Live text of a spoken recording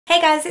Hey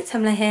guys, it's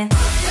Himla here.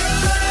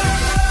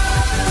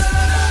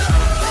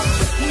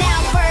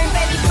 Now burn,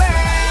 baby,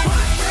 burn.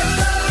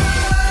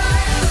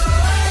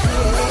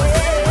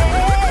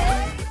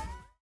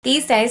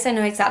 These days I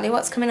know exactly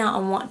what's coming out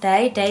on what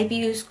day.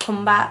 Debuts,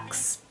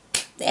 comebacks,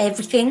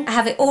 everything. I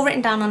have it all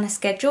written down on a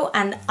schedule,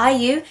 and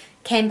IU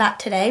came back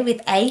today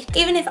with 8.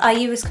 Even if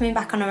IU was coming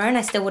back on her own,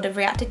 I still would have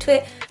reacted to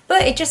it.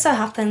 But it just so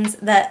happens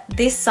that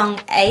this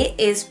song 8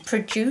 is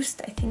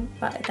produced, I think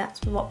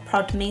that's what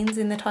prod means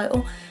in the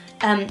title,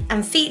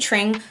 and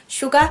featuring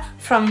SUGA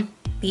from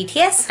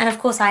BTS. And of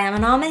course I am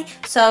an ARMY,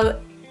 so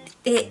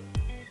this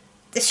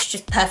is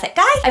just perfect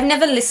day. I've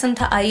never listened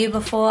to IU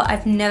before.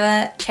 I've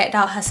never checked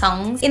out her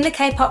songs. In the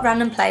K-pop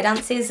random play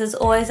dances, there's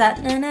always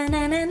that na na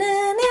na na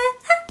na na.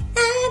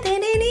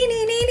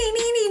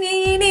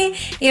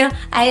 You know,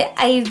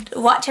 I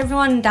watch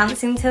everyone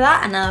dancing to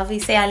that, and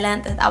obviously I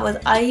learned that that was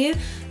IU,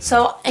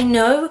 so I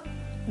know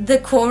the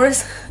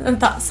chorus of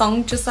that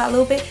song just that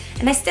little bit,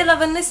 and I still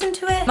haven't listened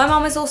to it. My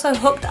mom is also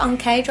hooked on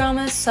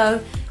K-dramas,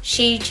 so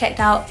she checked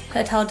out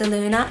Hotel de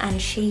Luna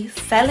and she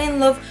fell in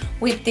love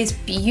with this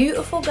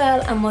beautiful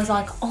girl and was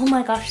like, oh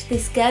my gosh,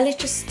 this girl is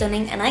just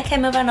stunning. And I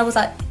came over and I was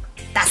like,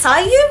 that's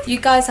IU? You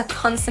guys are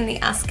constantly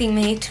asking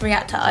me to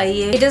react to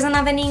IU. It doesn't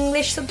have any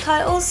English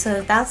subtitles,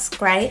 so that's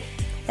great.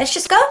 Let's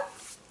just go.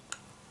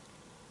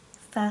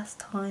 First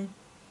time.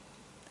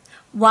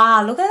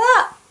 Wow, look at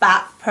that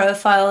back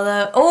profile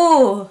though.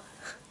 Oh,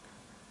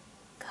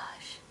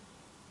 gosh.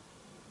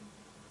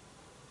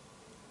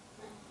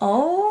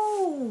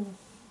 Oh.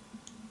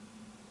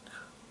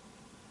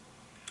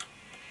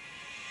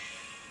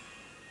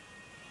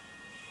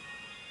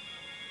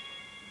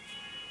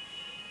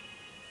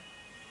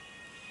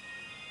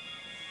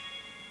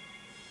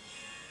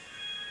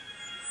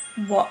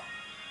 What?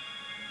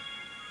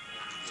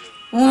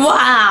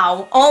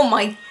 Wow! Oh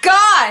my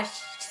gosh!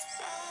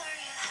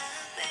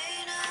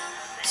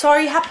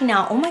 Sorry, happy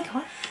now. Oh my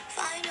god.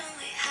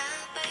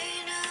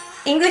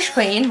 English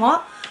Queen,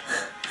 what?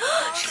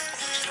 She's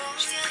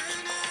gorgeous. She's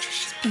freaking gorgeous.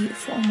 She's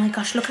beautiful. Oh my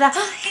gosh, look at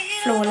that.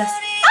 Flawless.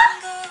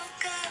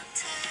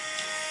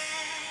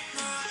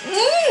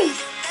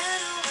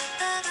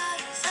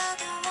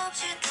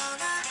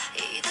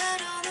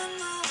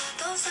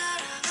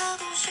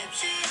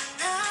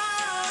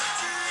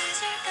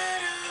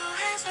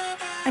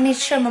 I need to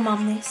show my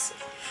mum this.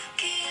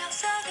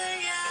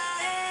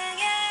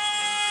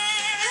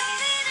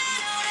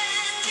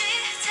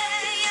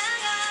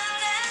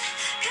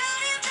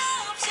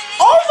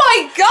 Oh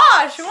my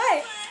gosh,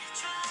 wait.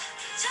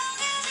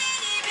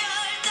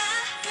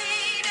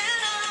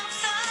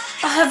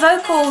 Oh, her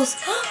vocals.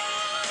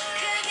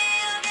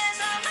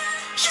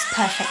 She's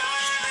perfect.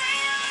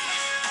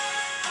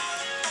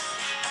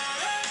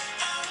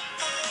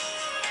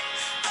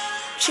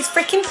 She's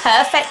freaking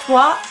perfect,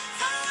 what?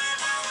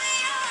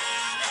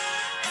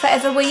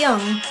 Forever We're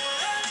Young.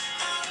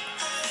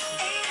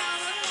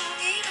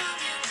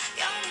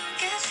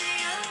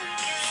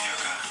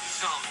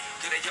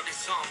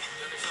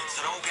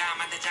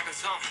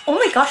 Oh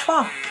my gosh,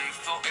 wow.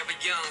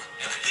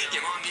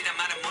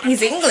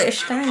 He's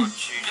English, damn.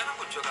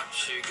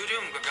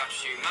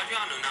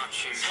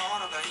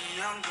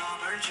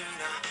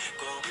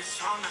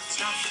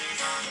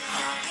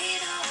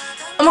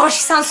 Oh my gosh,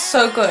 he sounds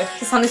so good.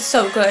 He sounded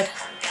so good.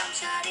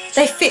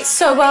 They fit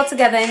so well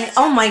together, and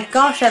oh my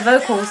gosh, their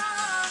vocals.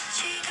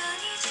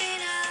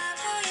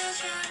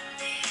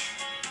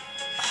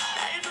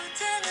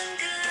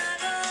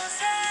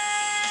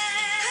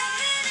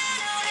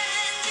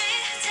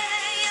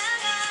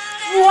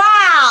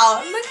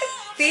 Wow, look at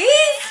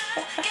this.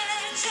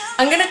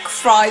 I'm gonna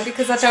cry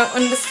because I don't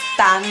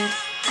understand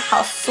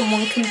how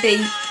someone can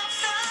be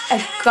a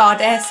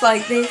goddess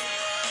like this.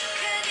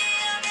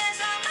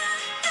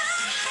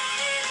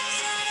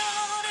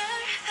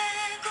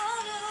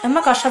 Oh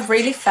my gosh, I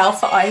really fell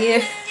for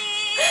IU.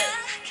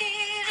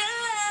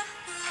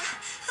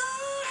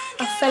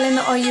 I fell in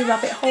the IU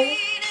rabbit hole.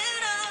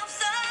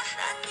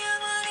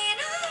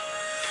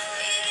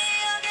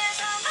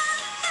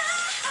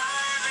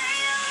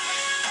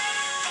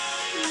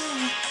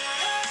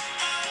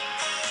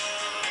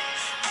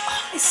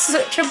 Oh, it's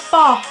such a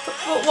bop,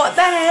 but what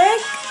the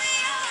heck?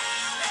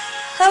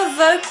 Her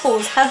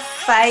vocals, her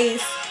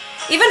face,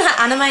 even her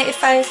animated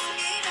face.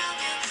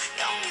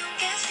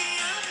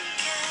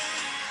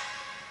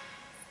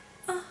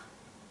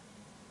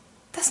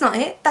 That's not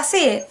it. That's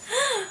it.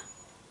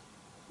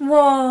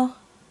 Whoa.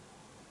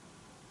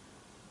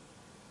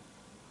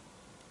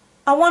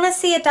 I want to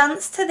see a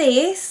dance to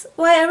this.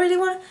 Wait, I really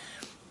want to.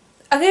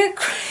 I'm going to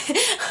cry.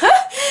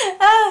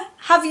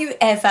 Have you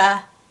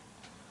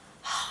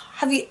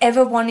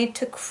ever wanted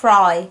to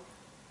cry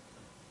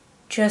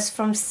just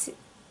from...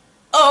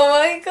 Oh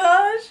my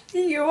gosh.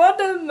 You are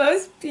the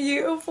most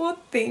beautiful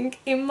thing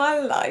in my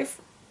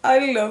life. I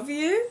love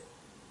you.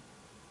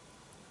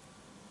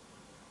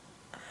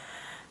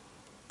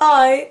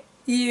 I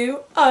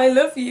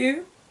love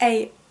you.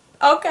 8.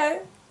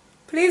 Okay.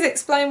 Please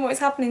explain what's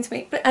happening to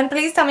me. And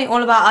please tell me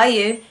all about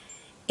IU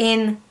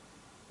in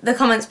the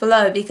comments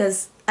below,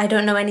 because I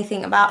don't know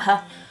anything about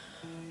her.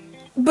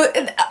 But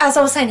as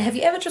I was saying, have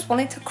you ever just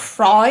wanted to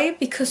cry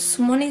because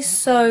someone is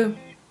so,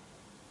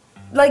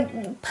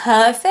 like,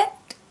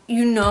 perfect,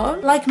 you know?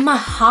 Like, my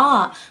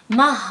heart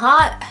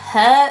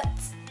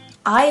hurts.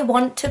 I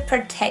want to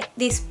protect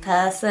this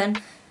person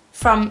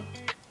from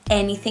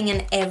anything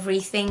and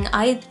everything.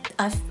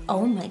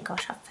 Oh my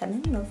gosh, I fell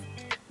in love.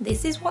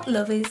 This is what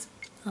love is.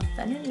 I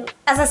fell in love.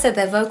 As I said,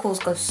 their vocals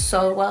go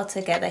so well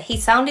together. He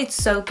sounded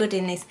so good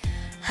in this.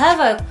 Her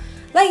vocal,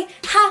 like,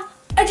 how,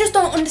 I just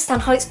don't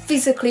understand how it's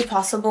physically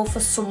possible for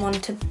someone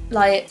to,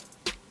 like,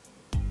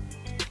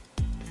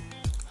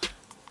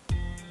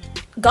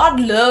 God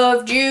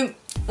loved you.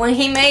 When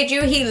he made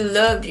you, he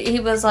loved you. He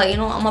was like, you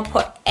know what, I'm gonna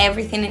put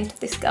everything into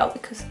this girl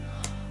because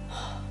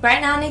right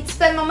now I need to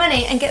spend my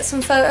money and get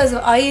some photos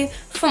of IU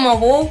for my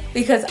wall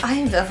because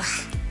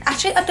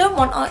actually I don't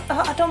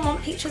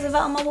want pictures of it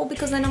on my wall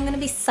because then I'm gonna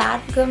be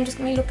sad because I'm just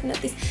gonna be looking at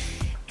this.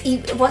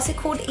 What's it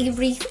called?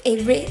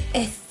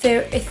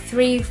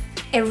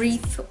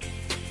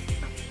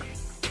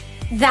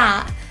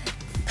 That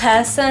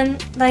person,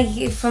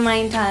 like, for my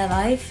entire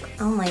life.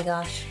 Oh my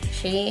gosh,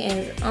 she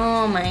is,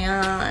 oh my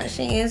gosh,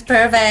 she is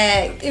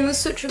perfect. It was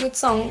such a good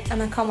song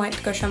and I can't wait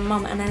to go show my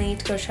mum, and I need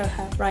to go show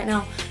her right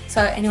now.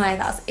 So anyway,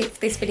 that's it for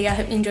this video. I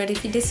hope you enjoyed.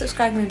 If you did,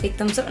 subscribe, give me a big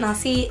thumbs up, and I'll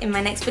see you in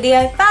my next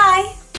video. Bye!